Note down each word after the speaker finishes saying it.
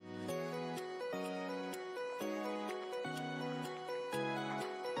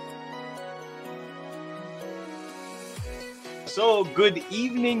So, good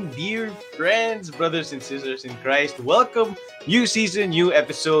evening, dear friends, brothers and sisters in Christ. Welcome, new season, new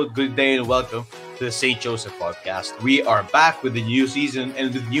episode. Good day and welcome to the St. Joseph Podcast. We are back with the new season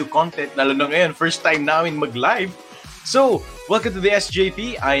and with new content. Lalo na ngayon, first time namin mag-live. So, welcome to the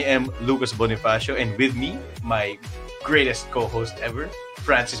SJP. I am Lucas Bonifacio and with me, my greatest co-host ever,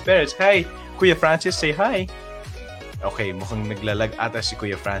 Francis Perez. Hi, Kuya Francis, say hi. Okay, mukhang naglalag ata si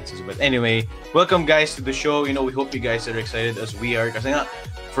Kuya Francis. But anyway, welcome guys to the show. We hope you guys are excited as we are. Kasi nga,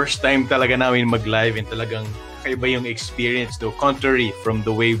 first time talaga namin mag-live and talagang kakaiba yung experience though. Contrary from the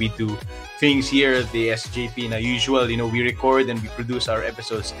way we do things here at the SJP na usual. We record and we produce our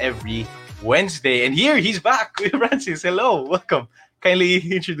episodes every Wednesday. And here, he's back! Kuya Francis, hello! Welcome! Kindly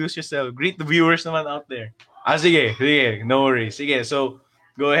introduce yourself. Greet the viewers naman out there. Sige. No worries. Sige, so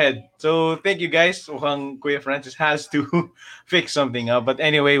go ahead. So, thank you guys. Mukhang Kuya Francis has to fix something up. But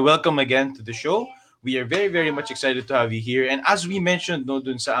anyway, welcome again to the show. We are very, very much excited to have you here. And as we mentioned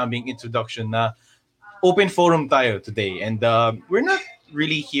dun sa aming introduction na open forum tayo today. And we're not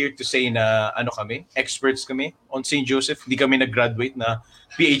really here to say na experts kami on St. Joseph. Hindi kami nag-graduate na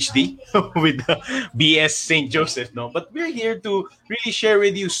PhD with BS St. Joseph, no? But we're here to really share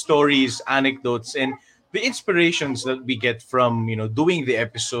with you stories, anecdotes, and the inspirations that we get from doing the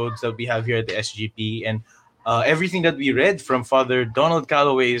episodes that we have here at the SGP and everything that we read from Father Donald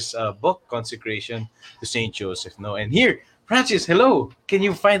Calloway's book Consecration to Saint Joseph. No, and here, Francis, hello. Can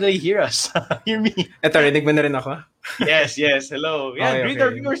you finally hear us? Hear me? Eto, rinig mo na rin ako? Yes. Hello. Yeah, greet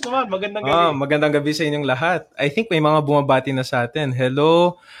our viewers naman. Magandang gabi. Magandang gabi sa inyong lahat. I think may mga bumabati na sa atin.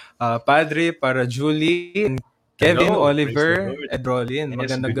 Hello, Padre, para Julie, and Kevin, Hello, Oliver, and Rolin. Yes,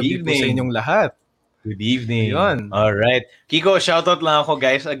 Magandang good gabi po sa evening. inyong lahat. Good evening. Ayun. All right. Kiko, shoutout lang ako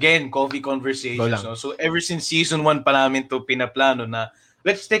guys. Again, Coffee Go Conversations. lang. No? So ever since season 1 pa namin to pinaplano na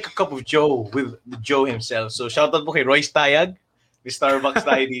let's take a cup of Joe with Joe himself. So shoutout po kay Royce Tayag. May Starbucks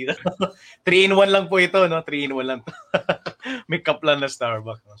tayo dito. 3-in-1 lang po ito, no? 3-in-1 lang to. May cup lang na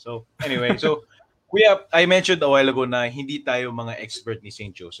Starbucks. No? So anyway, Kuya, I mentioned a while ago na hindi tayo mga expert ni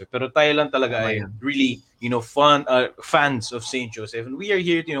St. Joseph, pero tayo lang talaga ay really, fans of St. Joseph. And we are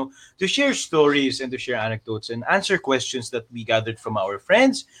here, to share stories and to share anecdotes and answer questions that we gathered from our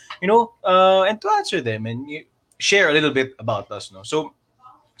friends, and to answer them and share a little bit about us, no? So,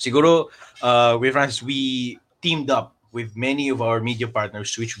 siguro, with Francis, we teamed up with many of our media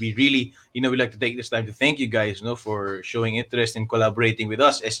partners, which we really, we like to take this time to thank you guys, for showing interest in collaborating with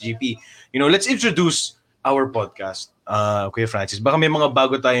us, SGP. Let's introduce our podcast, Kuya Francis. Baka may mga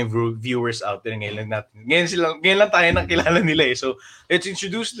bago tayong viewers out there ngayon lang natin. Ngayon lang tayo nakilala nila eh. So, let's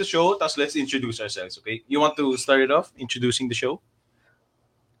introduce the show, tapos let's introduce ourselves, okay? You want to start it off, introducing the show?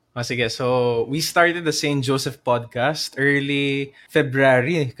 Sige. So, we started the St. Joseph podcast early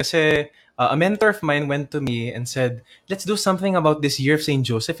February kasi a mentor of mine went to me and said, let's do something about this year of St.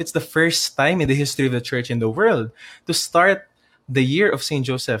 Joseph. It's the first time in the history of the church in the world to start the year of St.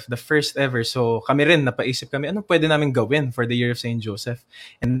 Joseph, the first ever. So kami rin, napaisip kami, ano pwede namin gawin for the year of St. Joseph?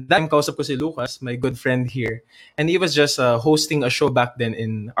 And that time, kausap ko si Lucas, my good friend here. And he was just hosting a show back then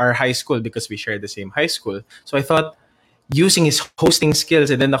in our high school because we shared the same high school. So I thought, using his hosting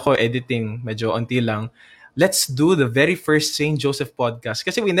skills and then ako editing, medyo onti lang, let's do the very first St. Joseph podcast.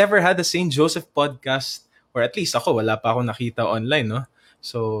 Kasi we never had a St. Joseph podcast, or at least ako, wala pa ako nakita online, no?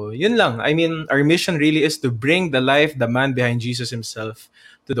 So, yun lang. I mean, our mission really is to bring the life, the man behind Jesus himself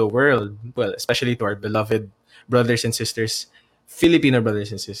to the world. Well, especially to our beloved brothers and sisters, Filipino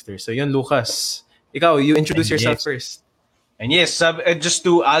brothers and sisters. So, yun, Lucas. Ikaw, you introduce yourself first. And yes, just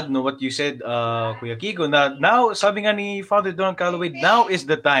to add what you said, Kuya Kiko, na now, sabi nga ni Father Don Calloway, now is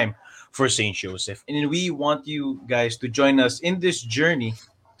the time for St. Joseph. And we want you guys to join us in this journey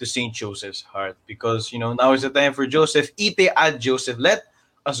to St. Joseph's heart because, now is the time for Joseph. Ite ad Joseph. Let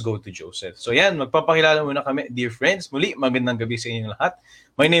us go to Joseph. So yan, magpapakilala muna kami. Dear friends, muli, magandang gabi sa inyo lahat.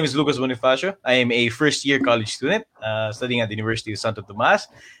 My name is Lucas Bonifacio. I am a first-year college student studying at the University of Santo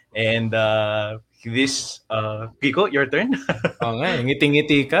Tomas. And this, Kiko, your turn.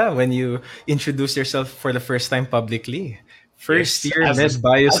 Ngiti-ngiti ka when you introduce yourself for the first time publicly. First year as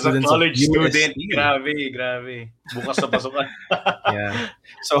bio as students a college of student. Grabe. Bukas sa pasukan. Yeah.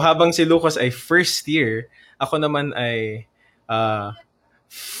 So habang si Lucas ay first year, ako naman ay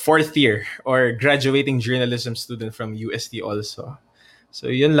fourth year or graduating journalism student from UST also. So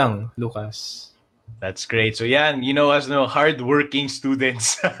yun lang, Lucas. That's great. So yeah, us hardworking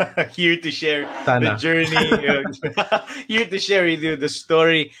students here to share the journey, here to share with you the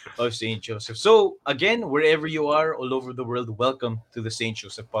story of St. Joseph. So again, wherever you are all over the world, welcome to the St.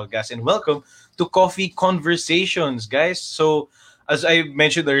 Joseph podcast and welcome to Coffee Conversations, guys. So as I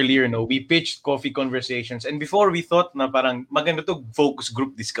mentioned earlier, no, we pitched coffee conversations, and before we thought na parang maganda to focus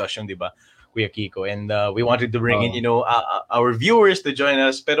group discussion, di ba, Kuya Kiko, and we wanted to bring in, Oo. our viewers to join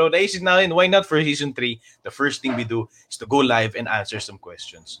us. Pero naisip natin, why not for season 3? The first thing we do is to go live and answer some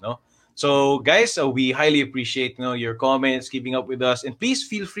questions, no? So, guys, we highly appreciate your comments, keeping up with us, and please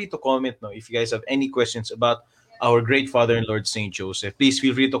feel free to comment, no, if you guys have any questions about our great Father and Lord Saint Joseph. Please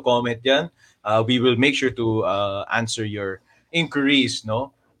feel free to comment, yan. We will make sure to answer your inquiries,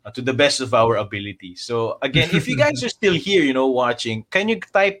 no, to the best of our ability. So again, if you guys are still here, watching, can you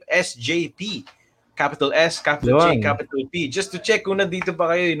type SJP, capital S, capital J, Yun. capital P, just to check kung nandito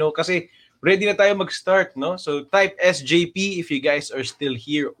pa kayo, kasi ready na tayo mag-start, no? So type SJP if you guys are still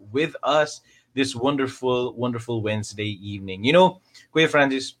here with us this wonderful, wonderful Wednesday evening. Kuya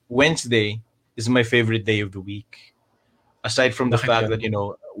Francis, Wednesday is my favorite day of the week. Aside from the Bakit fact yun?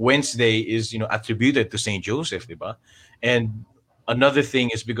 that Wednesday is attributed to Saint Joseph, diba? And another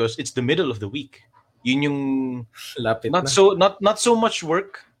thing is because it's the middle of the week. Yun yung Lapit not na. so not so much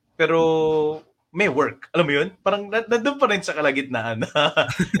work, pero may work. Alam mo yun? Parang nandun pa rin sa kalagitnaan.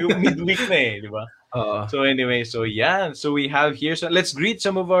 Yung midweek na di ba? Oo. So anyway, so yeah. So we have here, so let's greet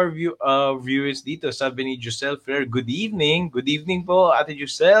some of our viewers dito. Sabi ni Giselle Ferrer, good evening. Good evening po, Ate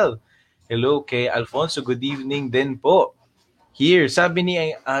Giselle. Hello kay Alfonso, good evening din po. Here, sabi ni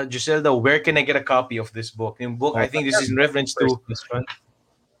Giselle daw, where can I get a copy of this book? Yung book, I Oh, think this is in reference first, to, this one.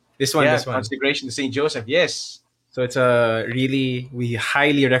 This one, yeah, this one. Consecration to Saint Joseph. Yes. So it's we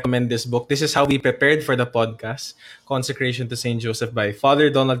highly recommend this book. This is how we prepared for the podcast, Consecration to Saint Joseph by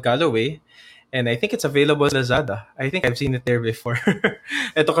Father Donald Galloway. And I think it's available sa Lazada. I think I've seen it there before.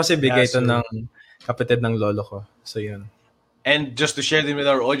 Ito kasi Yeah, bigay ito so ng kapatid ng lolo ko. So yun. and just to share them with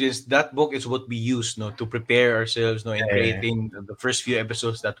our audience, that book is what we use, no, to prepare ourselves, no, in Eh, creating the first few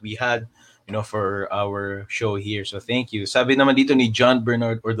episodes that we had, for our show here. So thank you. Sabi naman dito ni John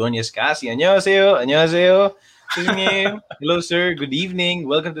Bernard Ordonez Casi, 안녕하세요, 안녕하세요, 스승님. Hello, sir. Good evening.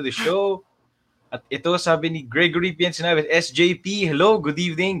 Welcome to the show. At ito, sabi ni Gregory Pian sinabi, SJP, hello, good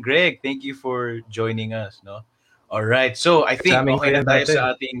evening, Greg. Thank you for joining us, no? All right. So I think kasama ko okay na yan tayo dati. sa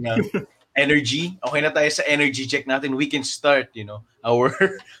ating energy. Okay na tayo sa energy check natin. We can start, our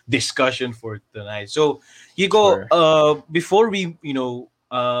discussion for tonight. So, Hugo, Sure. before we,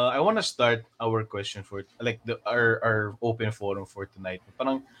 I want to start our question for like our open forum for tonight.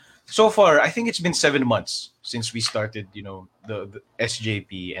 Parang so far, I think it's been 7 months since we started, the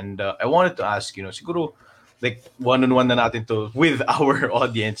SJP, and I wanted to ask, siguro like one-on-one na natin to with our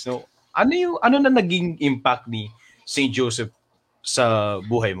audience, no? Ano na naging impact ni Saint Joseph sa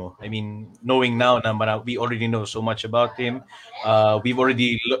buhay mo? I mean, knowing now na we already know so much about him. We've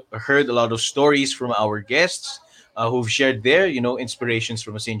already heard a lot of stories from our guests who've shared their, inspirations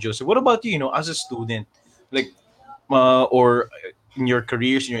from Saint Joseph. What about you, as a student? Like, or in your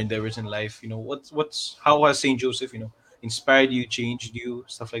careers, in your endeavors in life, what's how has Saint Joseph, inspired you, changed you,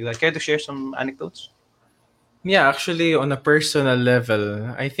 stuff like that? Care to share some anecdotes? Yeah, actually, on a personal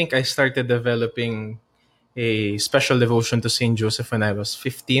level, I think I started developing a special devotion to Saint Joseph when I was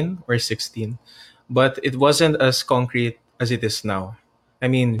 15 or 16, but it wasn't as concrete as it is now. I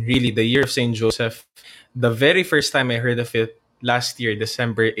mean, really, the year of Saint Joseph, the very first time I heard of it last year,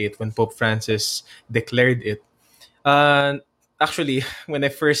 December 8th, when Pope Francis declared it. Uh, Actually, when I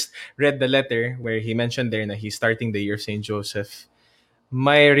first read the letter where he mentioned there that he's starting the year of Saint Joseph,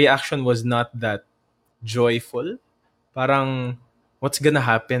 my reaction was not that joyful. Parang, what's gonna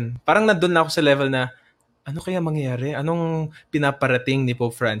happen? Parang nandun na ako sa level na, ano kaya mangyayari? Anong pinaparating ni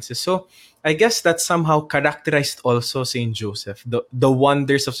Pope Francis? So, I guess that somehow characterized also Saint Joseph, the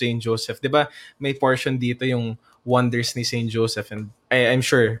wonders of Saint Joseph. 'Di ba? May portion dito yung wonders ni Saint Joseph, and I'm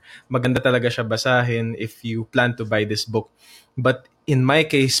sure maganda talaga siya basahin if you plan to buy this book. But in my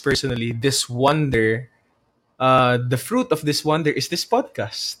case personally, this wonder, the fruit of this wonder is this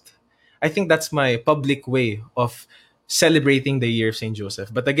podcast. I think that's my public way of celebrating the year of Saint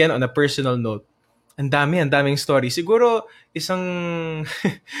Joseph. But again, on a personal note, ang daming story. Siguro isang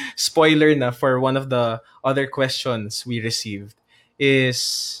spoiler na for one of the other questions we received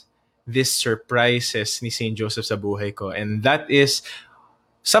is this surprises ni Saint Joseph sa buhay ko. And that is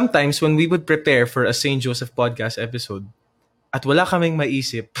sometimes when we would prepare for a Saint Joseph podcast episode, at wala kaming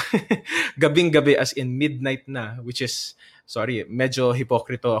maisip, gabing-gabi as in midnight na, which is, sorry, medyo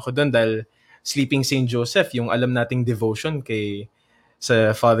hipokrito ako doon dahil Sleeping Saint Joseph, yung alam nating devotion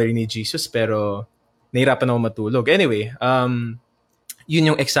sa Father ni Jesus, pero nahirapan ako matulog. Anyway,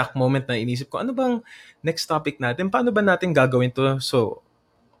 yun yung exact moment na inisip ko, ano bang next topic natin? Paano ba natin gagawin to? So,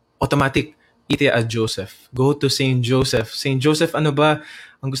 automatic, ite at Joseph. Go to Saint Joseph. Saint Joseph, ano ba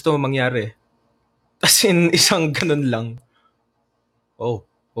ang gusto mo mangyari? As in, isang ganun lang. oh,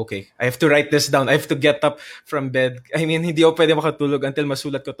 okay. I have to write this down. I have to get up from bed. I mean, hindi ako pwede makatulog until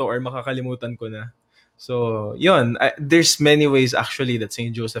masulat ko to or makakalimutan ko na. So, yun. There's many ways actually that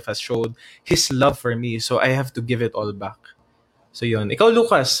Saint Joseph has showed his love for me. So, I have to give it all back. So, yun. Ikaw,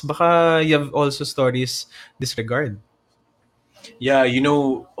 Lucas, baka you have also stories this regard. Yeah,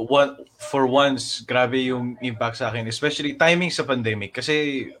 what for once, grabe yung impact sa akin, especially timing sa pandemic.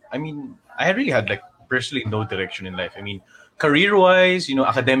 Kasi, I mean, I really had like personally no direction in life. I mean, career-wise,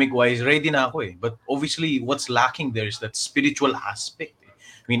 academic-wise, ready na ako eh. But obviously, what's lacking there is that spiritual aspect.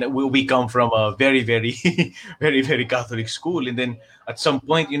 I mean, we come from a very, very, very, very Catholic school, and then at some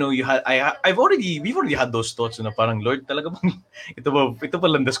point, we've already had those thoughts na parang Lord, talaga bang ito ba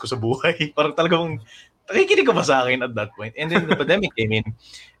landas ko sa buhay? Parang talaga bang nakikinig ka ba sa akin at that point? And then the pandemic came in,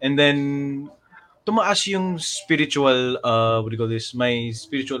 and then tumaas yung spiritual, what do you call this? My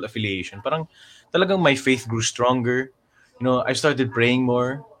spiritual affiliation. Parang talagang my faith grew stronger. I started praying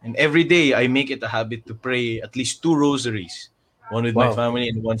more, and every day I make it a habit to pray at least two rosaries, one with my Wow. family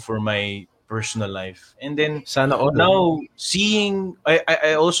and one for my personal life. And then Sana all. now seeing,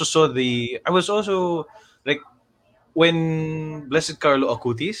 I also saw I was also like when Blessed Carlo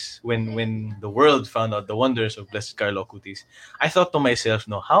Acutis, when the world found out the wonders of Blessed Carlo Acutis, I thought to myself,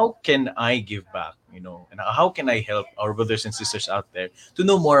 no, how can I give back, and how can I help our brothers and sisters out there to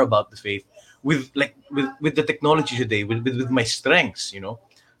know more about the faith with the technology today, with my strengths.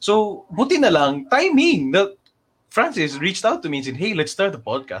 So, buti na lang, timing, that Francis reached out to me and said, "Hey, let's start the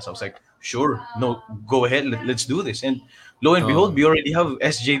podcast." I was like, "Sure, no, go ahead, let's do this." And lo and behold, Oh. we already have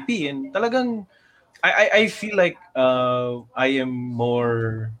SJP, and talagang I feel like I am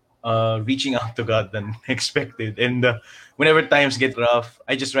more reaching out to God than expected. And whenever times get rough,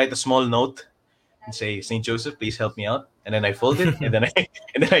 I just write a small note and say, "Saint Joseph, please help me out." And then I fold it, and then I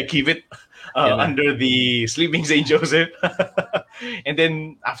and then I keep it Yan na. under the sleeping Saint Joseph. And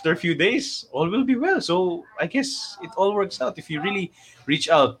then after a few days, all will be well. So I guess it all works out if you really reach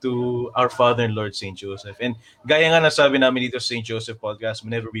out to our Father and Lord Saint Joseph. And gaya nga nasabi namin dito sa Saint Joseph podcast,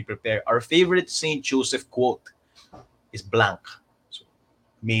 whenever we prepare, our favorite Saint Joseph quote is blank. So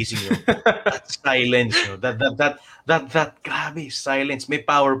amazing yung that silence, that grabe silence. May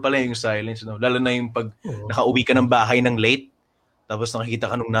power pala yung silence, no? Lalo na yung pag Oo. nakauwi ka ng bahay ng late, tapos nakikita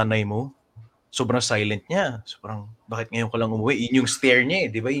ka nung nanay mo, sobrang silent niya. So parang, bakit ngayon ka lang umuwi? Yun yung stare niya eh,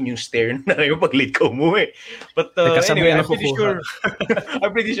 di ba? Yun yung stare ng nanay mo pag late ka umuwi. But May anyway, kasabihan I'm na pretty kukuha. sure,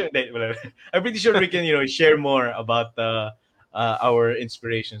 I'm pretty sure, wala. I'm pretty sure we can, share more about our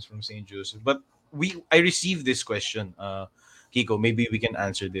inspirations from Saint Joseph. But I received this question, Kiko. Maybe we can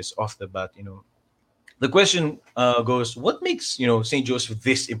answer this off the bat. The question goes, what makes Saint Joseph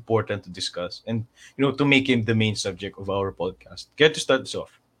this important to discuss, and to make him the main subject of our podcast? Care to start this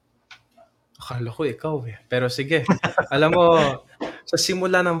off? Akala ko ikaw eh. Pero sige. Alam mo, sa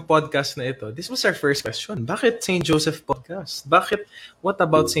simula ng podcast na ito, this was our first question. Bakit St. Joseph podcast? What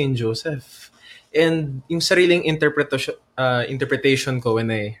about St. Joseph? And yung sariling interpretation ko when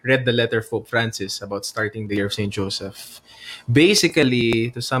I read the letter of Pope Francis about starting the year of St. Joseph,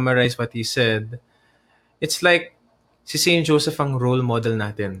 basically, to summarize what he said, it's like si St. Joseph ang role model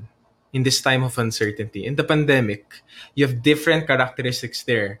natin in this time of uncertainty. In the pandemic, you have different characteristics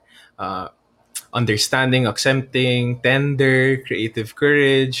there. Understanding, accepting, tender, creative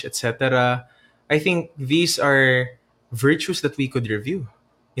courage, etc. I think these are virtues that we could review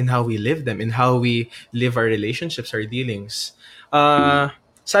in how we live them, in how we live our relationships, our dealings.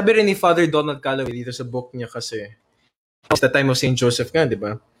 Sabi rin ni Father Donald Calloway dito sa book niya kasi, it's the time of St. Joseph nga, di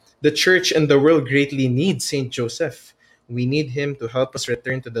ba? The church and the world greatly need St. Joseph. We need him to help us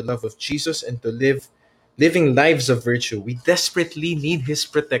return to the love of Jesus and to living lives of virtue. We desperately need his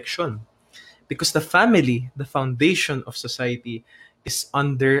protection because the family, the foundation of society, is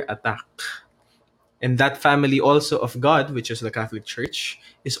under attack. And that family also of God, which is the Catholic Church,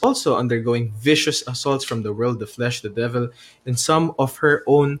 is also undergoing vicious assaults from the world, the flesh, the devil, and some of her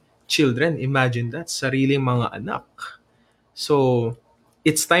own children. Imagine that, sariling mga anak. So,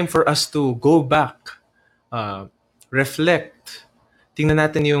 it's time for us to go back, uh, reflect, tingnan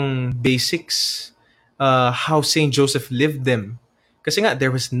natin yung basics, how Saint Joseph lived them. Kasi nga, there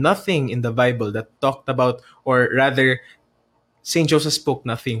was nothing in the Bible that talked about, or rather, Saint Joseph spoke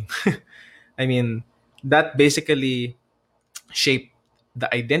nothing. I mean, that basically shaped the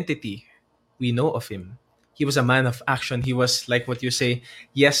identity we know of him. He was a man of action. He was like what you say,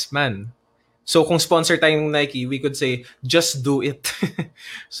 yes man. So kung sponsor tayong Nike, we could say, just do it.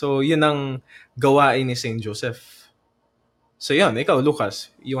 So yun ang gawain ni Saint Joseph. So yun, ikaw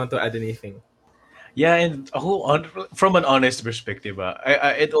Lucas, you want to add anything? Yeah, and from an honest perspective,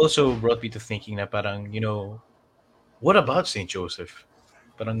 it also brought me to thinking na parang, what about Saint Joseph?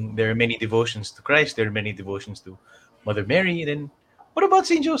 Parang there are many devotions to Christ, there are many devotions to Mother Mary. Then what about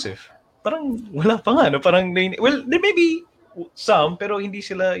Saint Joseph? Parang wala pa nga, no? Parang well, there may be some, pero hindi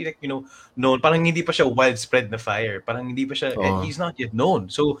sila like, known. Parang hindi pa siya widespread na fire. Parang hindi pa siya, Oo. he's not yet known.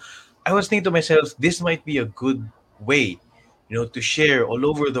 So I was thinking to myself, this might be a good way, to share all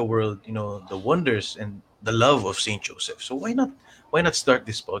over the world, the wonders and the love of Saint Joseph. So why not start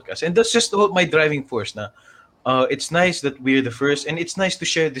this podcast? And that's just my driving force. Na it's nice that we're the first, and it's nice to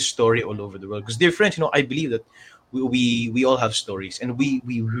share this story all over the world. Because, dear friends, I believe that we all have stories, and we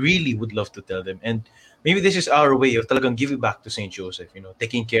really would love to tell them. And maybe this is our way of talagang giving back to Saint Joseph.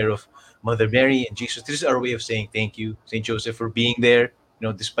 Taking care of Mother Mary and Jesus. This is our way of saying thank you, Saint Joseph, for being there.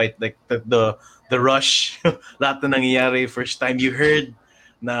 Despite like the rush, lahat na nangyayari. First time you heard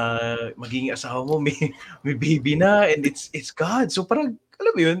na magiging asawa mo may baby na, and it's God. So parang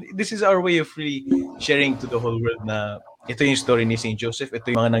alam mo yun, this is our way of really sharing to the whole world na ito yung story ni Saint Joseph,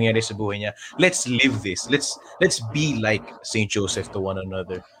 ito yung mga nangyari sa buhay niya. Let's live this. Let's be like Saint Joseph to one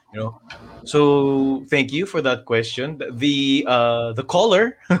another, you know. So thank you for that question. The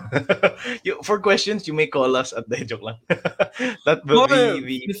caller, for questions you may call us at the joke lang. that Oh, the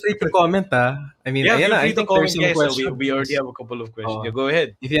feel free to comment, ah. I mean, Yeah, ayan feel na, I free to think there's comment, some guys. We already questions. have a couple of questions. Yeah, Oh, go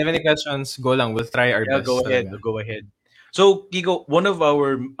ahead. if you have any questions, go lang. We'll try our Yeah, go best ahead. talaga. Go ahead. So, Kiko, one of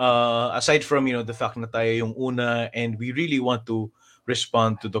our aside from the fact na tayo yung una, and we really want to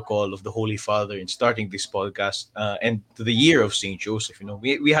respond to the call of the Holy Father in starting this podcast, and to the year of Saint Joseph.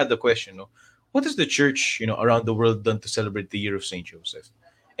 We had the question, what has the church around the world done to celebrate the year of Saint Joseph,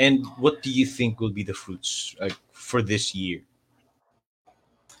 and what do you think will be the fruits for this year?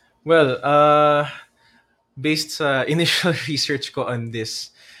 Well, based sa initial research ko on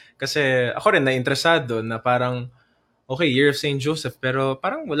this, kasi ako rin na-interesado na parang, okay, Year of Saint Joseph, pero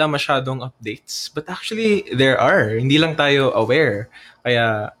parang wala masyadong updates. But actually, there are. Hindi lang tayo aware.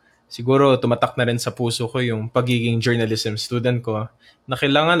 Kaya siguro tumatak na rin sa puso ko yung pagiging journalism student ko na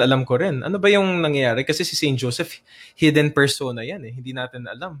kailangan alam ko rin. Ano ba yung nangyayari? Kasi si Saint Joseph, hidden persona yan eh. Hindi natin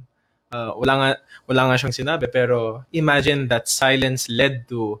alam. Wala nga siyang sinabi, pero imagine that silence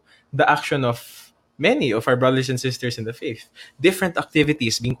led to the action of many of our brothers and sisters in the faith. Different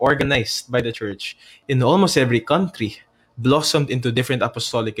activities being organized by the church in almost every country blossomed into different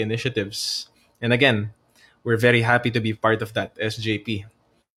apostolic initiatives. And again, we're very happy to be part of that SJP.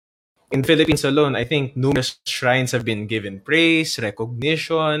 In the Philippines alone, I think numerous shrines have been given praise,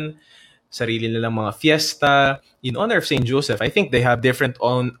 recognition, sarili nilang mga fiesta in honor of Saint Joseph. I think they have different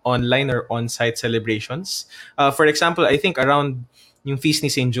online or on-site celebrations. For example, I think around yung feast ni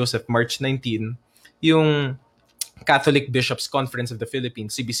Saint Joseph, March 19, yung Catholic Bishops Conference of the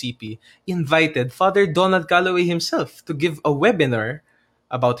Philippines, CBCP, invited Father Donald Calloway himself to give a webinar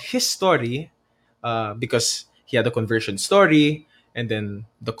about his story, because he had a conversion story, and then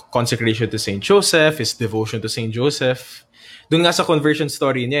the consecration to Saint Joseph, his devotion to Saint Joseph. Doon nga sa conversion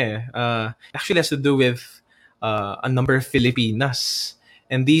story niya, actually has to do with a number of Filipinas.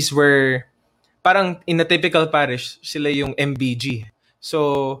 And these were, parang in a typical parish, sila yung MBG.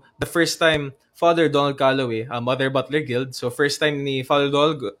 So, the first time, Father Donald Calloway, Mother Butler Guild, so first time ni Father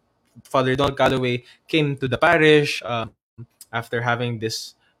Donald Calloway came to the parish after having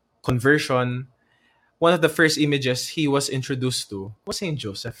this conversion, one of the first images he was introduced to was Saint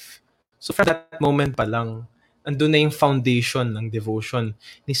Joseph. So from that moment pa lang, andun na yung foundation ng devotion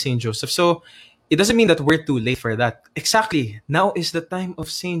ni Saint Joseph. So it doesn't mean that we're too late for that. Exactly, now is the time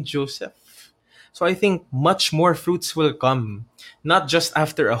of Saint Joseph. So I think much more fruits will come, not just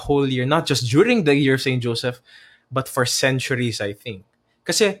after a whole year, not just during the year of Saint Joseph, but for centuries, I think.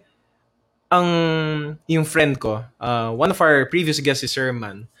 Kasi yung friend ko, one of our previous guests, si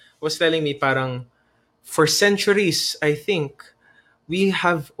Sherman, was telling me parang for centuries, I think, we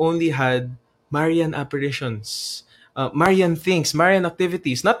have only had Marian apparitions, Marian things, Marian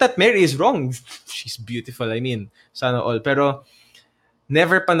activities. Not that Mary is wrong. She's beautiful, I mean, sana all. Pero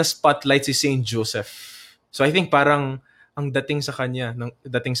never pa na spotlight si Saint Joseph. So I think parang ang dating sa kanya,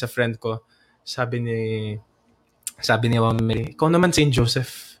 dating sa friend ko, sabi ni Mama Mary, ikaw naman Saint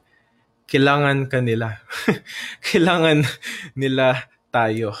Joseph, kailangan ka nila. Kailangan nila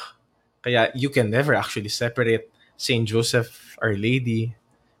tayo. Kaya you can never actually separate Saint Joseph, Our Lady.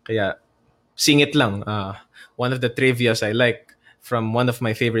 Kaya singit lang. One of the trivias I like from one of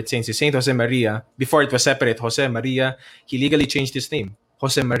my favorite saints is Saint Jose Maria. Before it was separate, Jose Maria, he legally changed his name,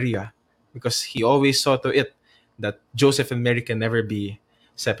 Jose Maria, because he always saw to it that Joseph and Mary can never be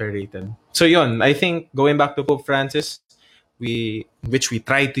separated. So yon, I think going back to Pope Francis, which we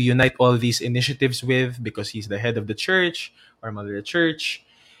try to unite all these initiatives with because he's the head of the church, our mother church,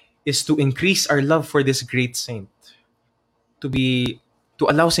 is to increase our love for this great saint, to be to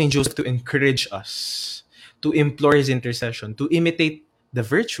allow Saint Joseph to encourage us, to implore his intercession, to imitate the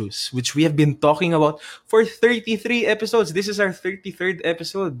virtues which we have been talking about for 33 episodes. This is our 33rd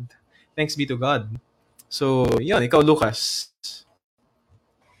episode. Thanks be to God. So, yun, ikaw, Lucas.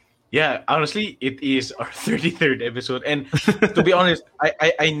 Yeah, honestly, it is our 33rd episode. And to be honest,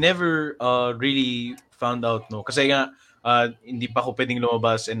 I never really found out, no. Kasi nga, hindi pa ako pwedeng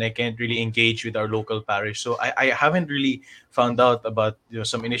lumabas and I can't really engage with our local parish. So I haven't really found out about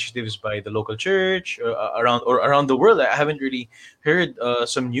some initiatives by the local church around the world. I haven't really heard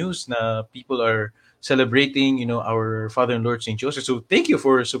some news na people are celebrating, our Father and Lord Saint Joseph. So thank you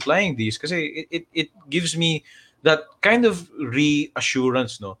for supplying these kasi it gives me that kind of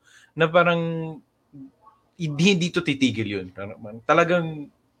reassurance, no, na parang hindi to titigil yun. Talagang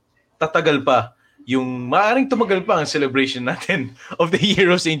tatagal pa yung maaaring tumagal pa ang celebration natin of the year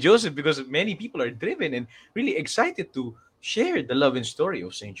of Saint Joseph because many people are driven and really excited to share the love and story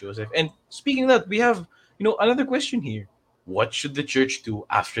of Saint Joseph. And speaking of that, we have, another question here. What should the church do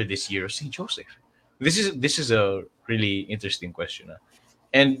after this year of Saint Joseph? This is a really interesting question.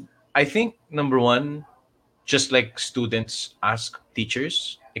 And I think number one, just like students ask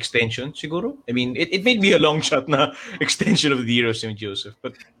teachers, extension siguro. I mean, it may be a long shot na extension of the year of St. Joseph,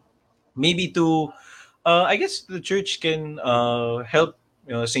 but maybe to, I guess the church can help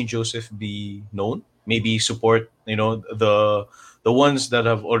St. Joseph be known, maybe support, the ones that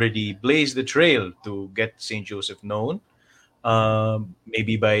have already blazed the trail to get St. Joseph known,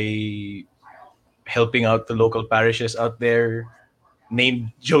 maybe by helping out the local parishes out there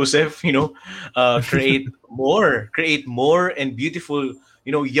named Joseph, create more and beautiful,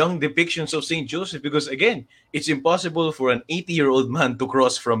 young depictions of Saint Joseph. Because again, it's impossible for an 80-year-old man to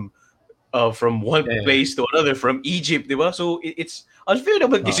cross from one Yeah. place to another from Egypt, diba? So it's unfair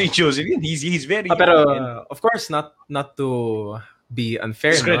naman kay Saint Joseph. He's very Pero young and of course not to be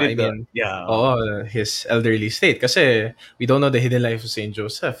unfair, no. I discredit the mean, yeah. his elderly state kasi we don't know the hidden life of Saint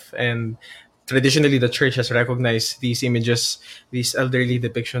Joseph, and traditionally the church has recognized these images, these elderly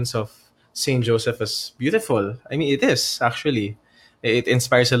depictions of Saint Joseph as beautiful. I mean, it is actually. It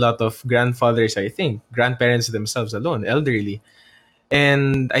inspires a lot of grandfathers, I think, grandparents themselves alone, elderly.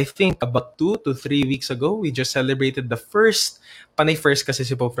 And I think about 2 to 3 weeks ago, we just celebrated the first, panay first kasi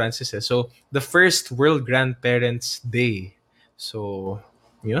si Pope Francis eh. So, the first World Grandparents Day. So,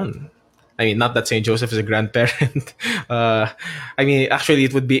 yun. I mean, not that St. Joseph is a grandparent. I mean, actually,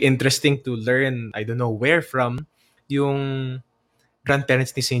 it would be interesting to learn, I don't know where from, yung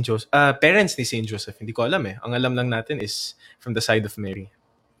grandparents ni St. Joseph, parents ni St. Joseph. Hindi ko alam eh. Ang alam lang natin is from the side of Mary.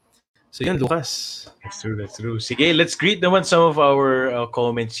 So, yun, Lucas. That's true. That's true. Sige, let's greet naman some of our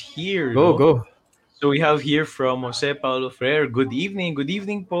comments here, Go, no? go. So we have here from Jose Paulo Ferrer. Good evening. Good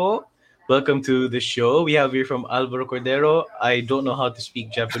evening po. Welcome to the show. We have here from Alvaro Cordero. I don't know how to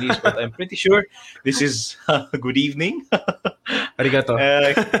speak Japanese, but I'm pretty sure this is good evening. Arigato.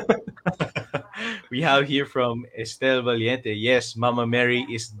 Uh, we have here from Estelle Valiente. Yes, Mama Mary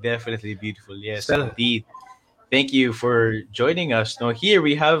is definitely beautiful. Yes, Stella. indeed. Thank you for joining us. Now, here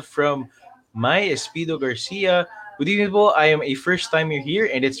we have from Mai Espido Garcia. Good evening po. I am a first timer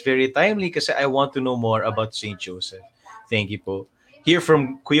here and it's very timely kasi I want to know more about St. Joseph. Thank you po. Here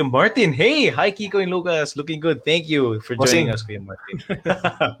from Kuya Martin. Hey, hi Kiko and Lucas. Looking good. Thank you for joining Bossing. us, Kuya Martin.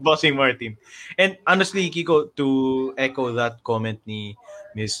 Bossing Martin. And honestly, Kiko, to echo that comment ni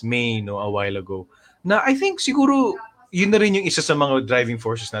Miss May no a while ago, na I think siguro yun na rin yung isa sa mga driving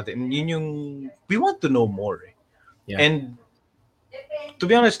forces natin. Yun yung we want to know more. Yeah. And to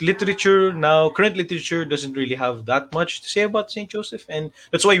be honest, current literature doesn't really have that much to say about St. Joseph. And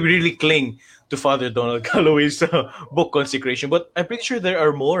that's why we really cling to Father Donald Calloway's book consecration. But I'm pretty sure there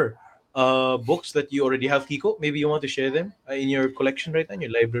are more books that you already have, Kiko. Maybe you want to share them in your collection right now, in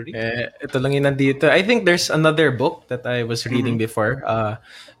your library. Ito lang yung nandito. I think there's another book that I was reading Mhm. before.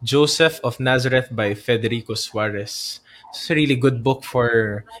 Joseph of Nazareth by Federico Suarez. It's a really good book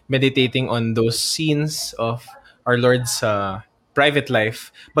for meditating on those scenes of our Lord's private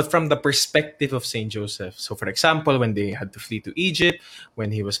life, but from the perspective of Saint Joseph. So, for example, when they had to flee to Egypt,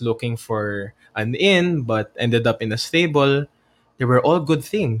 when he was looking for an inn but ended up in a stable, they were all good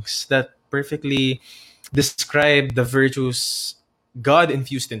things that perfectly describe the virtues God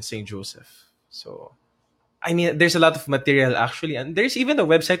infused in Saint Joseph. So, I mean, there's a lot of material actually, and there's even a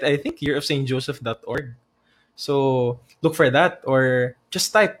website, I think, yearofsaintjoseph.org. So look for that or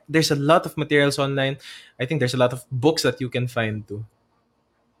just type. There's a lot of materials online. I think there's a lot of books that you can find too.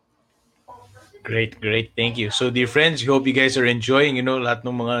 Great, great. Thank you. So, dear friends, we hope you guys are enjoying, lahat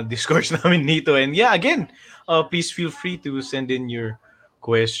ng mga discourse namin dito. And yeah, again, please feel free to send in your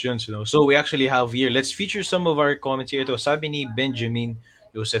questions. So we actually have here. Let's feature some of our comments here. Ito, sabi ni Benjamin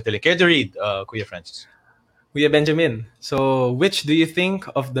Joseph Tele. Care to read, Kuya Francis? Kuya Benjamin, so which do you think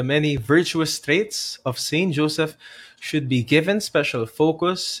of the many virtuous traits of Saint Joseph should be given special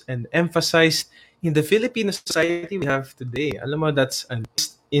focus and emphasized in the Filipino society we have today? Alam mo, that's an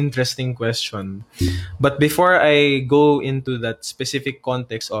interesting question. But before I go into that specific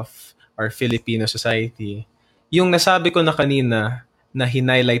context of our Filipino society, yung nasabi ko na kanina na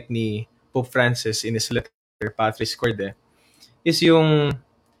hinighlight ni Pope Francis in his letter Patris Corde is yung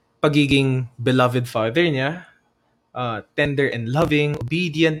pagiging beloved father niya, tender and loving,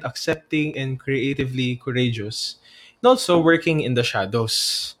 obedient, accepting, and creatively courageous, and also working in the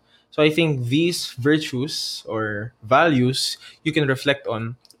shadows. So I think these virtues or values you can reflect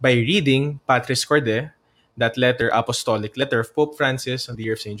on by reading Patris Corde, that letter, apostolic letter of Pope Francis on the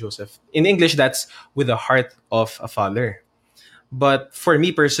year of Saint Joseph. In English, that's with the heart of a father. But for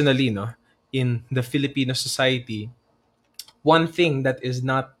me personally, no, in the Filipino society, one thing that is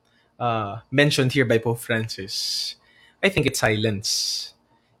not mentioned here by Pope Francis, I think it's silence.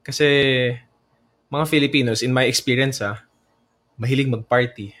 Kasi mga Filipinos, in my experience, mahilig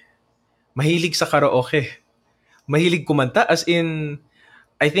mag-party. Mahilig sa karaoke. Mahilig kumanta. As in,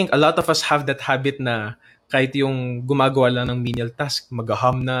 I think a lot of us have that habit na kahit yung gumagawa lang ng menial task,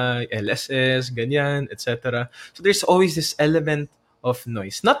 mag-hum na, LSS, ganyan, etc. So there's always this element of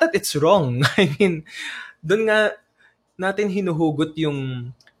noise. Not that it's wrong. I mean, doon nga natin hinuhugot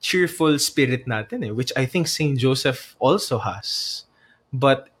yung cheerful spirit natin which I think Saint Joseph also has.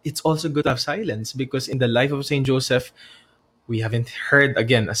 But it's also good to have silence because in the life of Saint Joseph, we haven't heard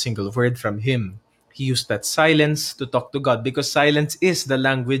again a single word from him. He used that silence to talk to God because silence is the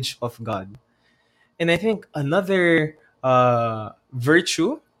language of God. And I think another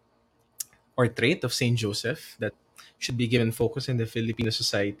virtue or trait of Saint Joseph that should be given focus in the Filipino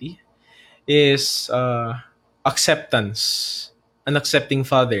society is acceptance, an accepting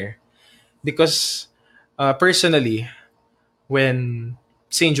father. Because personally, when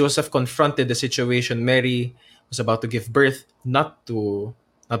Saint Joseph confronted the situation, Mary was about to give birth, not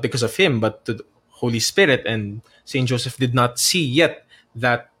because of him, but to the Holy Spirit, and Saint Joseph did not see yet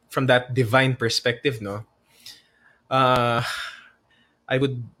that from that divine perspective, no. Uh, I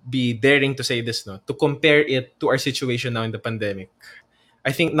would be daring to say this, no, to compare it to our situation now in the pandemic.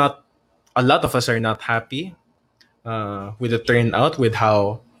 I think not a lot of us are not happy with the turnout, with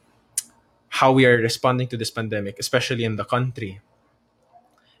how we are responding to this pandemic, especially in the country.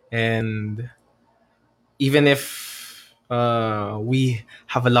 And even if we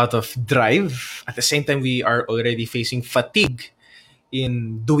have a lot of drive, at the same time we are already facing fatigue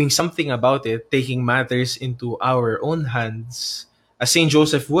in doing something about it, taking matters into our own hands, as Saint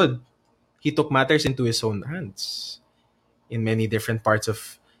Joseph would. He took matters into his own hands in many different parts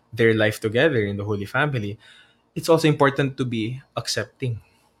of their life together in the Holy Family. It's also important to be accepting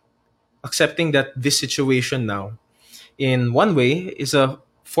that this situation now, in one way, is a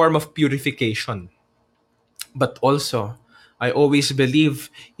form of purification. But also, I always believe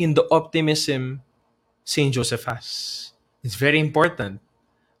in the optimism Saint Joseph has. It's very important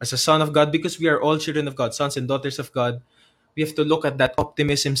as a son of God because we are all children of God, sons and daughters of God. We have to look at that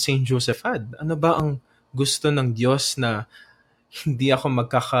optimism Saint Joseph had. Ano ba ang gusto ng Diyos na hindi ako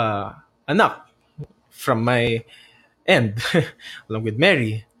magkaka-anak from my end along with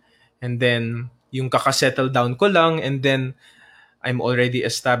Mary? And then, yung kaka-settle down ko lang and then I'm already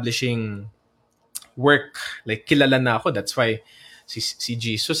establishing work. Like, kilala na ako. That's why si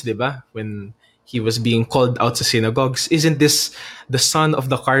Jesus, di ba? When he was being called out sa synagogues, isn't this the son of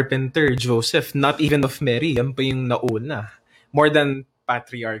the carpenter, Joseph? Not even of Mary. Yan pa yung nauna. More than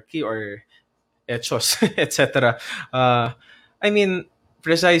patriarchy or echos, etc. I mean,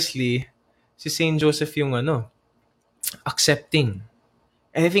 precisely, si Saint Joseph yung accepting.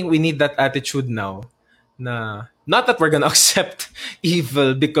 And I think we need that attitude now na not that we're gonna accept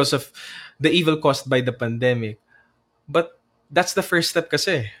evil because of the evil caused by the pandemic, but that's the first step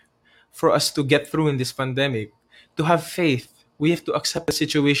kasi for us to get through in this pandemic. To have faith, we have to accept the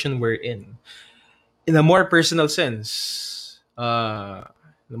situation we're in a more personal sense, in a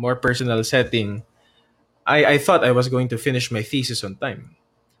more personal setting. I thought I was going to finish my thesis on time,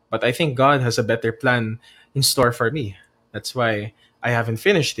 but I think God has a better plan in store for me. That's why I haven't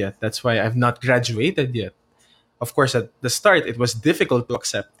finished yet. That's why I've not graduated yet. Of course, at the start, it was difficult to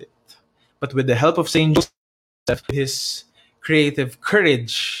accept it. But with the help of Saint Joseph, his creative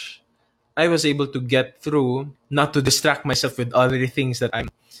courage, I was able to get through, not to distract myself with other things that I'm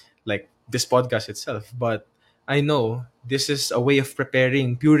like this podcast itself. But I know this is a way of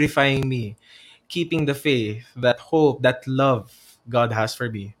preparing, purifying me, keeping the faith, that hope, that love. God has for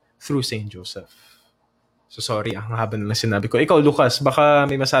me through Saint Joseph. So sorry, ang haba na lang sinabi ko. Ikaw, Lucas, baka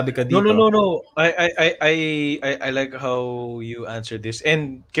may masabi ka No, no, dito. no, no. I like how you answered this.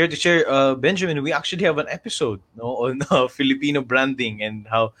 And care to share, Benjamin, we actually have an episode, no, on Filipino branding and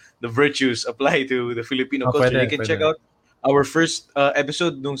how the virtues apply to the Filipino Ah, culture. You pwede, can check pwede. out our first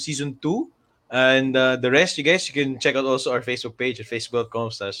episode nung season 2. And the rest, you guys, you can check out also our Facebook page at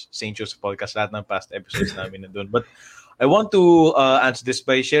facebook.com/St. Joseph Podcast. Lahat ng past episodes namin nandun. But I want to answer this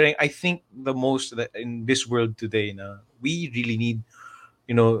by sharing, I think the most that in this world today, na we really need,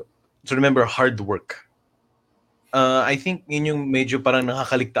 you know, to remember hard work. I think yun yung medyo parang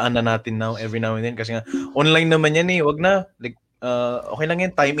nakakaligtaan na natin now every now and then kasi nga online naman yan eh. Wag na. Like, okay lang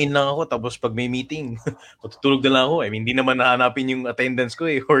yan. Time in lang ako. Tapos pag may meeting, matutulog na lang ako. I mean, di naman nahanapin yung attendance ko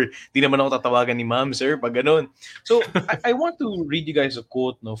eh. Or di naman ako tatawagan ni ma'am, sir, pag ganun. So, I want to read you guys a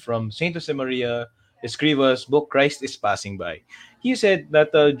quote no, from Saint Josemaria Escriva's book, Christ is Passing By. He said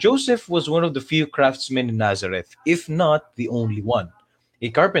that Joseph was one of the few craftsmen in Nazareth, if not the only one. A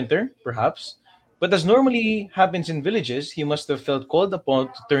carpenter, perhaps, but as normally happens in villages, he must have felt called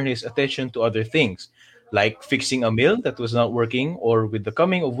upon to turn his attention to other things, like fixing a mill that was not working, or with the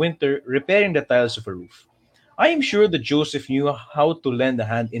coming of winter, repairing the tiles of a roof. I am sure that Joseph knew how to lend a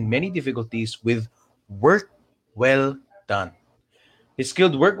hand in many difficulties with work well done. His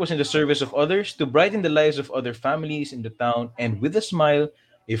skilled work was in the service of others to brighten the lives of other families in the town, and with a smile,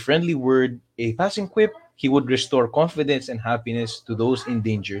 a friendly word, a passing quip, he would restore confidence and happiness to those in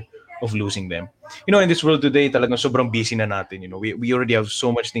danger of losing them. You know, in this world today, talagang sobrang busy na natin. You know, we already have so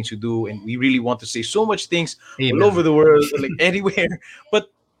much things to do, and we really want to say so much things all over Amen. the world, like anywhere.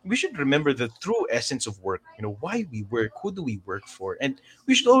 But we should remember the true essence of work. You know, why we work, who do we work for, and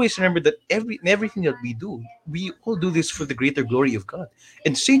we should always remember that everything that we all do this for the greater glory of God.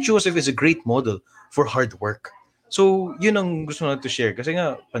 And Saint Joseph is a great model for hard work. So, yun ang gusto natin to share. Kasi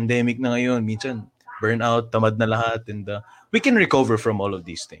nga, pandemic na ngayon, minsan, burnout, tamad na lahat, and we can recover from all of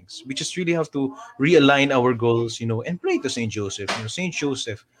these things. We just really have to realign our goals, you know, and pray to Saint Joseph. You know, Saint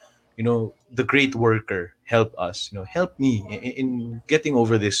Joseph, you know, the great worker, help us, you know, help me in getting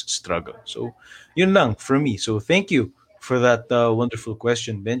over this struggle. So, yun lang for me. So, thank you for that wonderful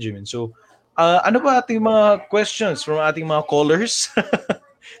question, Benjamin. So, ano ba ating mga questions from ating mga callers?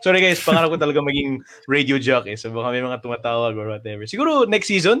 Sorry guys, pangarap ko talaga maging radio jockey. So baka may mga tumatawag or whatever. Siguro next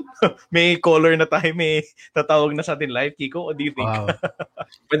season, may caller na tayo, may tatawag na sa atin live, Kiko. What do you think? Wow.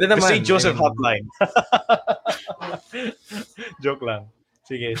 Pwede The St. naman. I Joseph mean, Hotline. Joke lang.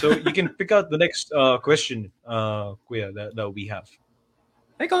 Sige, so you can pick out the next question, Kuya, that we have.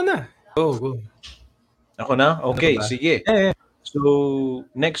 ikaw na. Go, go. Ako na? Ano pa Okay, ba? sige. Yeah, yeah. So,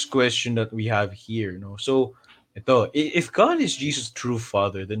 next question that we have here, no? So, ito, if God is Jesus' true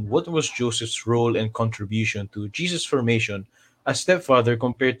father, then what was Joseph's role and contribution to Jesus' formation as stepfather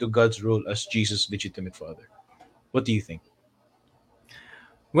compared to God's role as Jesus' legitimate father? What do you think?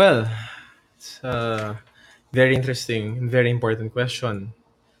 Well, it's a very interesting and very important question.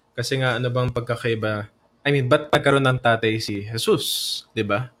 Kasi nga, ano bang pagkakaiba? I mean, ba't nagkaroon ng tatay si Jesus? 'Di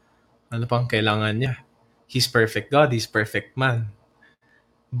ba? Ano pang kailangan niya? He's perfect God, he's perfect man.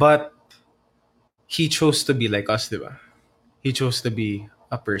 But he chose to be like us, 'di ba? He chose to be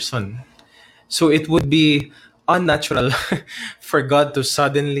a person. So it would be unnatural for God to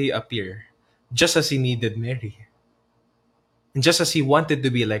suddenly appear just as he needed Mary. And just as he wanted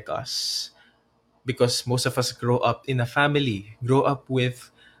to be like us. Because most of us grow up in a family, grow up with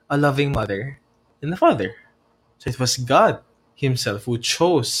a loving mother and a father. So it was God himself who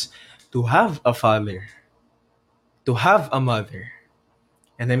chose to have a father, to have a mother.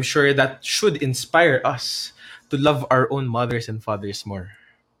 And I'm sure that should inspire us to love our own mothers and fathers more.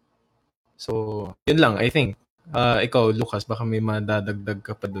 So, yun lang, I think. Ikaw, Lucas, baka may madadagdag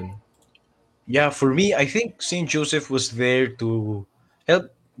ka pa dun. Yeah, for me, I think Saint Joseph was there to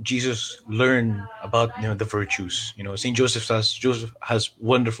help Jesus learn about the virtues. You know, Joseph has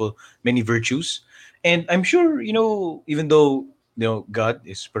wonderful many virtues, and I'm sure even though God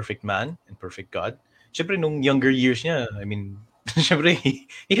is perfect man and perfect God, syempre nung younger years niya, I mean, syempre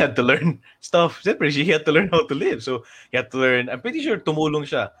he had to learn stuff. Syempre he had to learn how to live, so he had to learn. I'm pretty sure tumulong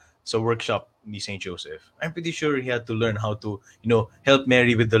siya sa workshop ni Saint Joseph. I'm pretty sure he had to learn how to help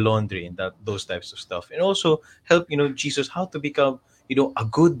Mary with the laundry and those types of stuff, and also help Jesus how to become a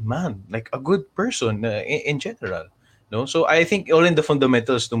good man, like a good person in general. No, so I think all in the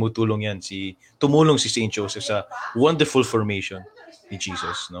fundamentals tumulong si Saint Joseph sa wonderful formation ni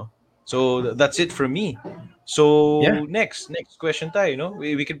Jesus. No, so that's it from me. Yeah. So next question tayo. No,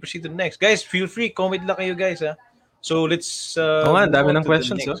 we can proceed to the next. Guys, feel free, comment lang kayo guys. So let's Oo nga, move dami on ng to the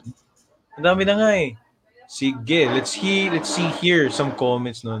questions, oh. next. Ang dami na nga eh. Sige, let's see here some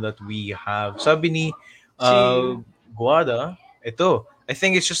comments no that we have. Sabi ni See, Guada, ito, I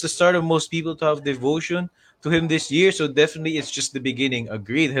think it's just the start of most people to have devotion to him this year, so definitely it's just the beginning.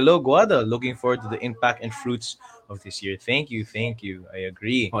 Agreed. Hello Guada, looking forward to the impact and fruits of this year. Thank you, thank you. I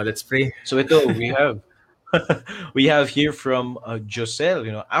agree. oh, let's pray. So ito, we have we have here from Josel,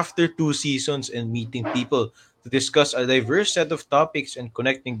 after 2 seasons and meeting people to discuss a diverse set of topics and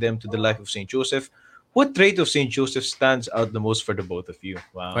connecting them to the life of St. Joseph, what trait of St. Joseph stands out the most for the both of you?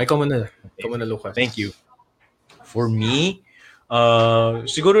 Okay, Wow. ikaw muna. Ikaw Okay. muna, Thank you. Lucas. For me,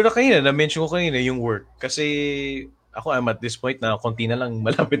 siguro na kanina, na-mention ko kanina yung work. Kasi ako, I'm at this point na konti na lang,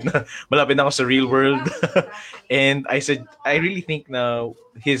 malapit na ako sa real world. And I said, I really think na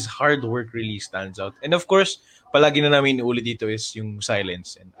his hard work really stands out. And of course, palagi na namin ulit dito is yung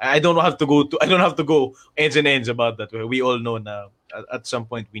silence. And I don't have to go ends and ends about that. We all know na at some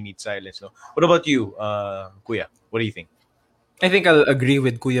point we need silence. No? What about you, Kuya? What do you think? I think I'll agree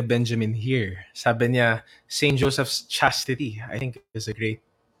with Kuya Benjamin here. Sabi niya, St. Joseph's chastity, I think is a great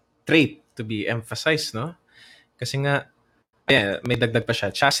trait to be emphasized, no? Kasi nga, yeah, may dagdag pa siya.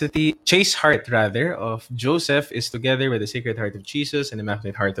 Chaste heart rather, of Joseph is together with the Sacred Heart of Jesus and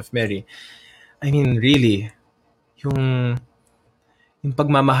Immaculate Heart of Mary. I mean, really, yung, yung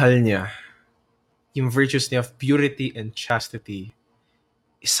pagmamahal niya, yung virtues niya of purity and chastity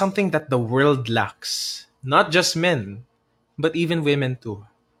is something that the world lacks. Not just men, but even women too.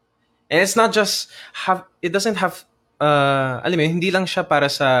 And it's not just it doesn't have alam mo, hindi lang siya para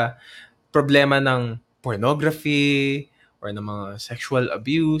sa problema ng pornography or ng mga sexual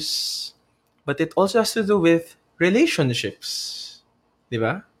abuse, but it also has to do with relationships. 'Di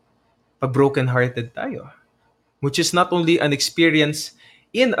ba? Pag broken-hearted tayo, which is not only an experience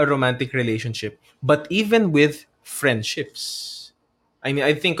in a romantic relationship, but even with friendships. I mean,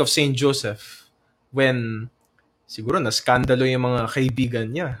 I think of Saint Joseph when siguro na skandalo yung mga kaibigan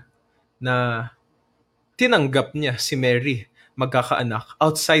niya na tinanggap niya si Mary magkakaanak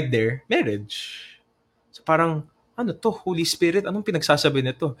outside their marriage. So parang, ano to, Holy Spirit, anong pinagsasabi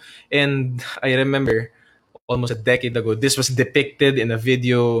nito? And I remember almost a decade ago, this was depicted in a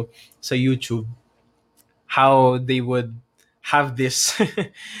video sa YouTube, how they would have this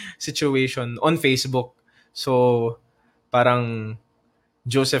situation on Facebook. So parang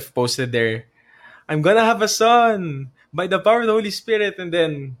Joseph posted there, I'm gonna have a son by the power of the Holy Spirit. And